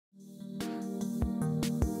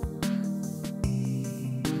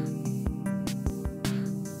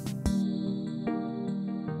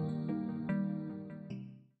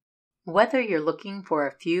Whether you're looking for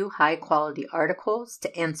a few high-quality articles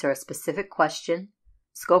to answer a specific question,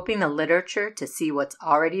 scoping the literature to see what's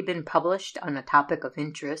already been published on a topic of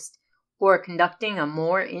interest, or conducting a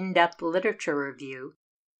more in-depth literature review,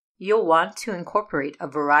 you'll want to incorporate a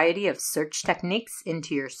variety of search techniques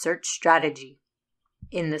into your search strategy.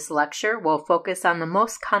 In this lecture, we'll focus on the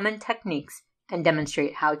most common techniques and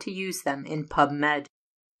demonstrate how to use them in PubMed.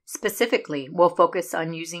 Specifically, we'll focus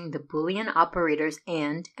on using the Boolean operators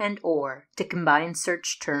and or to combine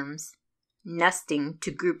search terms, nesting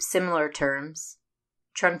to group similar terms,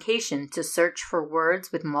 truncation to search for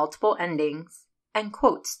words with multiple endings, and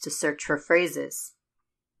quotes to search for phrases.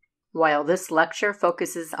 While this lecture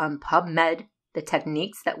focuses on PubMed, the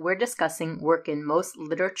techniques that we're discussing work in most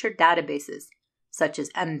literature databases such as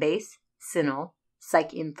Embase, CINAHL,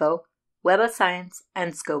 PsycInfo, Web of Science,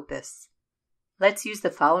 and Scopus. Let's use the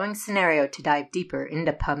following scenario to dive deeper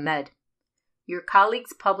into PubMed. Your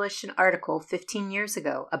colleagues published an article 15 years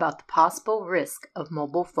ago about the possible risk of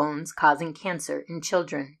mobile phones causing cancer in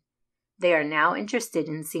children. They are now interested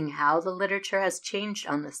in seeing how the literature has changed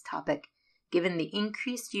on this topic, given the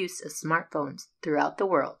increased use of smartphones throughout the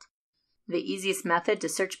world. The easiest method to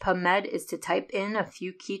search PubMed is to type in a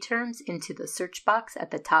few key terms into the search box at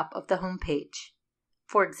the top of the home page.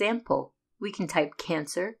 For example, we can type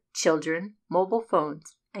cancer, children, mobile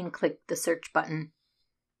phones, and click the search button.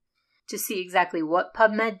 To see exactly what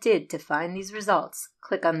PubMed did to find these results,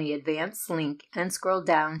 click on the advanced link and scroll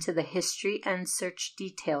down to the History and Search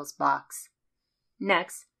Details box.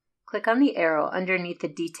 Next, click on the arrow underneath the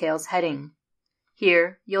Details heading.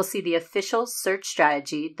 Here, you'll see the official search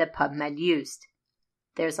strategy that PubMed used.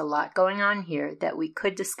 There's a lot going on here that we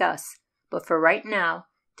could discuss, but for right now,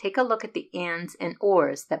 take a look at the ands and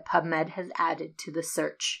ors that PubMed has added to the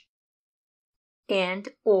search. And,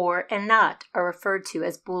 or, and not are referred to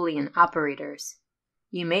as Boolean operators.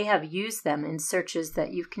 You may have used them in searches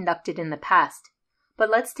that you've conducted in the past, but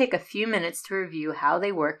let's take a few minutes to review how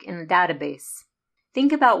they work in the database.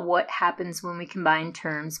 Think about what happens when we combine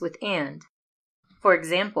terms with and. For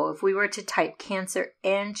example, if we were to type cancer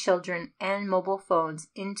and children and mobile phones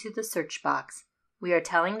into the search box, we are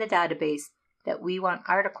telling the database that we want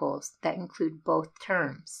articles that include both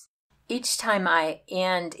terms. Each time I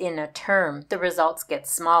and in a term, the results get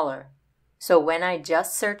smaller. So when I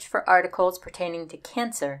just search for articles pertaining to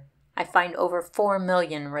cancer, I find over 4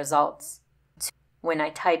 million results. When I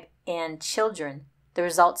type and children, the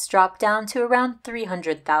results drop down to around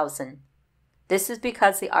 300,000. This is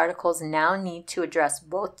because the articles now need to address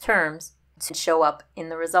both terms to show up in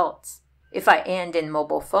the results. If I and in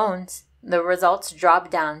mobile phones, the results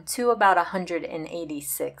drop down to about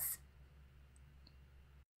 186.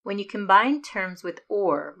 When you combine terms with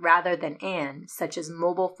or rather than and, such as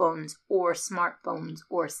mobile phones or smartphones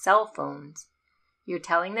or cell phones, you're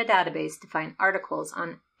telling the database to find articles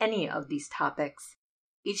on any of these topics.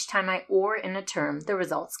 Each time I or in a term, the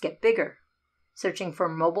results get bigger. Searching for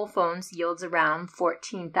mobile phones yields around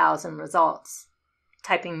 14,000 results.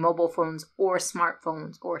 Typing mobile phones or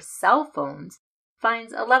smartphones or cell phones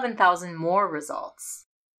finds 11,000 more results.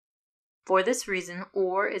 For this reason,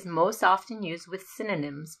 or is most often used with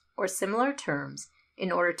synonyms or similar terms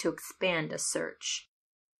in order to expand a search.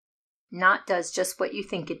 Not does just what you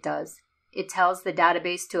think it does. It tells the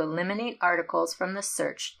database to eliminate articles from the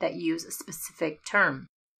search that use a specific term.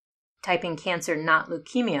 Typing cancer not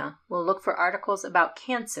leukemia will look for articles about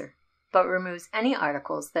cancer, but removes any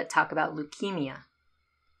articles that talk about leukemia.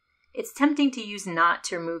 It's tempting to use not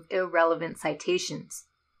to remove irrelevant citations.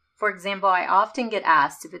 For example, I often get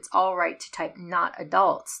asked if it's all right to type not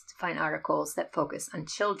adults to find articles that focus on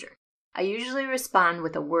children. I usually respond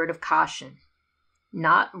with a word of caution.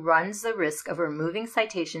 Not runs the risk of removing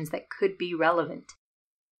citations that could be relevant.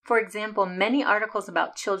 For example, many articles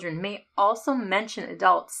about children may also mention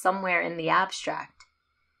adults somewhere in the abstract.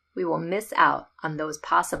 We will miss out on those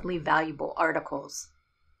possibly valuable articles.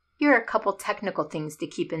 Here are a couple technical things to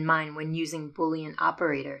keep in mind when using Boolean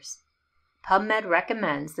operators. PubMed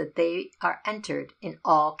recommends that they are entered in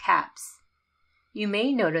all caps. You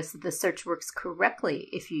may notice that the search works correctly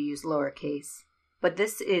if you use lowercase, but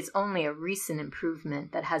this is only a recent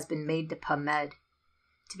improvement that has been made to PubMed.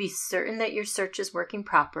 To be certain that your search is working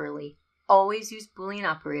properly, always use Boolean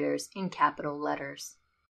operators in capital letters.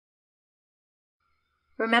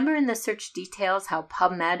 Remember in the search details how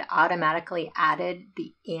PubMed automatically added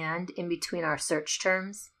the and in between our search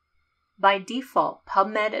terms? By default,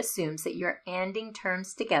 PubMed assumes that you're anding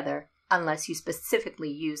terms together unless you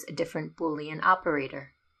specifically use a different Boolean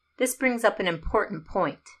operator. This brings up an important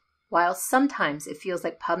point. While sometimes it feels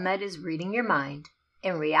like PubMed is reading your mind,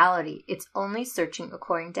 in reality, it's only searching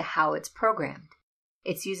according to how it's programmed.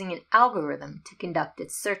 It's using an algorithm to conduct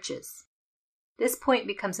its searches. This point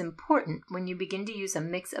becomes important when you begin to use a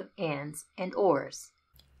mix of ands and ors.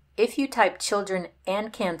 If you type children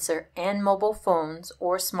and cancer and mobile phones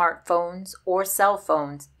or smartphones or cell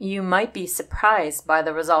phones, you might be surprised by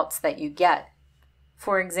the results that you get.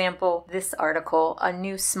 For example, this article, a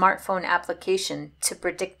new smartphone application to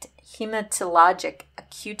predict hematologic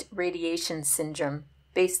acute radiation syndrome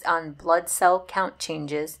based on blood cell count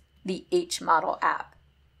changes, the H-Model app.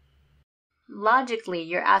 Logically,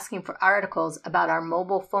 you're asking for articles about our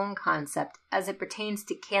mobile phone concept as it pertains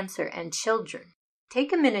to cancer and children.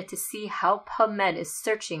 Take a minute to see how PubMed is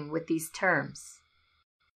searching with these terms.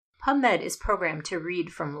 PubMed is programmed to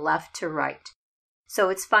read from left to right, so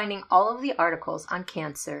it's finding all of the articles on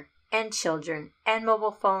cancer and children and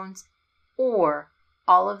mobile phones, or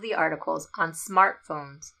all of the articles on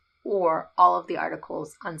smartphones, or all of the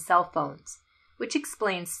articles on cell phones, which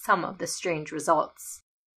explains some of the strange results.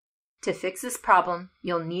 To fix this problem,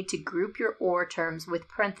 you'll need to group your OR terms with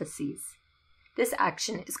parentheses. This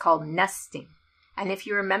action is called nesting. And if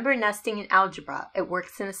you remember nesting in algebra, it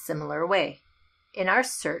works in a similar way. In our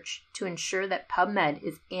search, to ensure that PubMed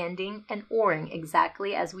is anding and oring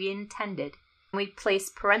exactly as we intended, we place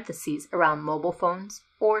parentheses around mobile phones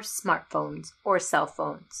or smartphones or cell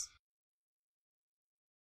phones.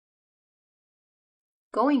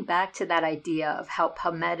 Going back to that idea of how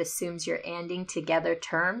PubMed assumes you're anding together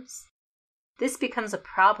terms, this becomes a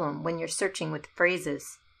problem when you're searching with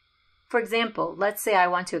phrases. For example, let's say I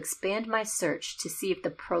want to expand my search to see if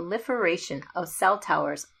the proliferation of cell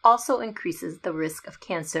towers also increases the risk of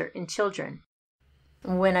cancer in children.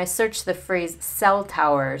 When I search the phrase cell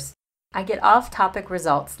towers, I get off-topic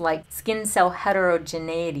results like skin cell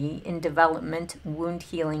heterogeneity in development, wound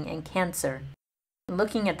healing, and cancer.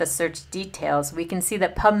 Looking at the search details, we can see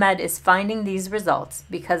that PubMed is finding these results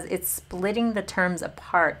because it's splitting the terms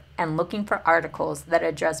apart and looking for articles that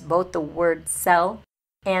address both the word cell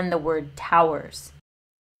and the word towers.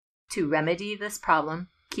 To remedy this problem,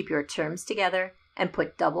 keep your terms together and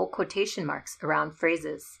put double quotation marks around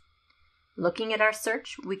phrases. Looking at our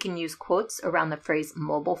search, we can use quotes around the phrase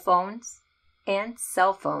mobile phones and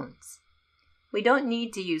cell phones. We don't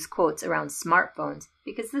need to use quotes around smartphones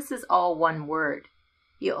because this is all one word.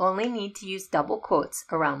 You only need to use double quotes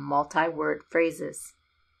around multi-word phrases.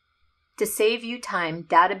 To save you time,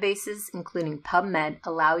 databases including PubMed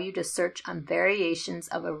allow you to search on variations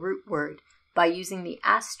of a root word by using the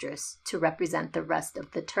asterisk to represent the rest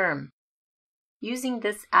of the term. Using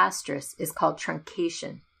this asterisk is called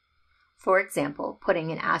truncation. For example,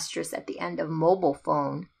 putting an asterisk at the end of mobile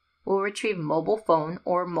phone will retrieve mobile phone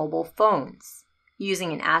or mobile phones.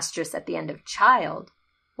 Using an asterisk at the end of child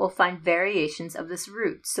will find variations of this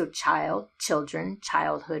root, so child, children,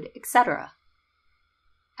 childhood, etc.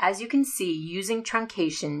 As you can see, using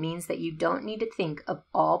truncation means that you don't need to think of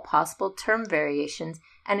all possible term variations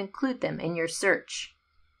and include them in your search.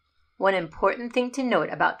 One important thing to note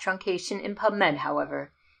about truncation in PubMed,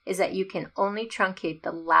 however, is that you can only truncate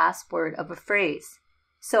the last word of a phrase.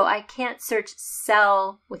 So I can't search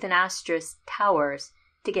cell with an asterisk towers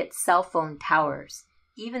to get cell phone towers,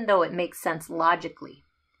 even though it makes sense logically.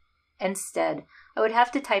 Instead, I would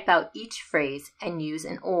have to type out each phrase and use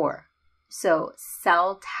an OR. So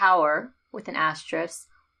cell tower with an asterisk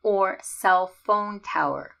or cell phone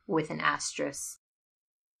tower with an asterisk.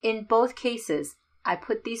 In both cases, I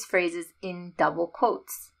put these phrases in double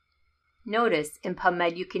quotes. Notice in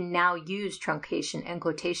PubMed you can now use truncation and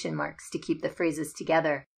quotation marks to keep the phrases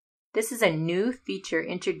together. This is a new feature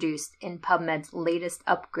introduced in PubMed's latest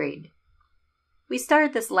upgrade. We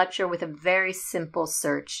started this lecture with a very simple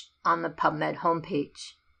search on the PubMed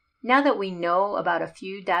homepage. Now that we know about a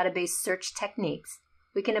few database search techniques,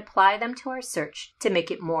 we can apply them to our search to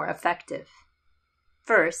make it more effective.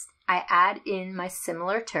 First, I add in my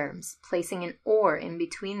similar terms, placing an OR in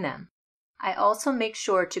between them. I also make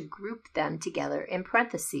sure to group them together in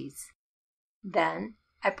parentheses. Then,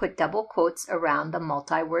 I put double quotes around the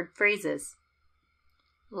multi-word phrases.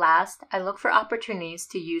 Last, I look for opportunities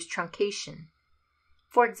to use truncation.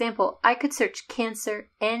 For example, I could search cancer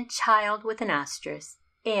and child with an asterisk,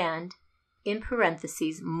 and, in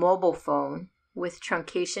parentheses, mobile phone with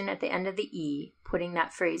truncation at the end of the E, putting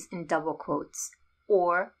that phrase in double quotes,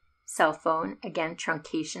 or cell phone, again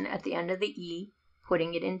truncation at the end of the E,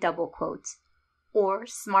 putting it in double quotes, or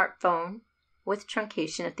smartphone with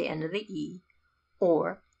truncation at the end of the E,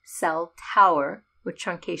 or cell tower with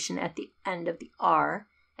truncation at the end of the R,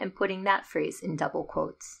 and putting that phrase in double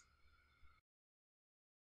quotes.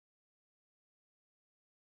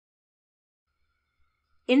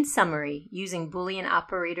 In summary, using Boolean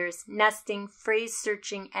operators, nesting, phrase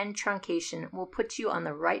searching, and truncation will put you on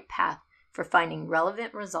the right path for finding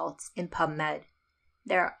relevant results in PubMed.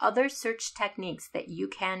 There are other search techniques that you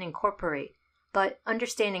can incorporate, but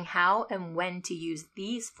understanding how and when to use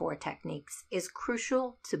these 4 techniques is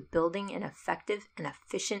crucial to building an effective and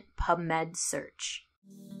efficient PubMed search.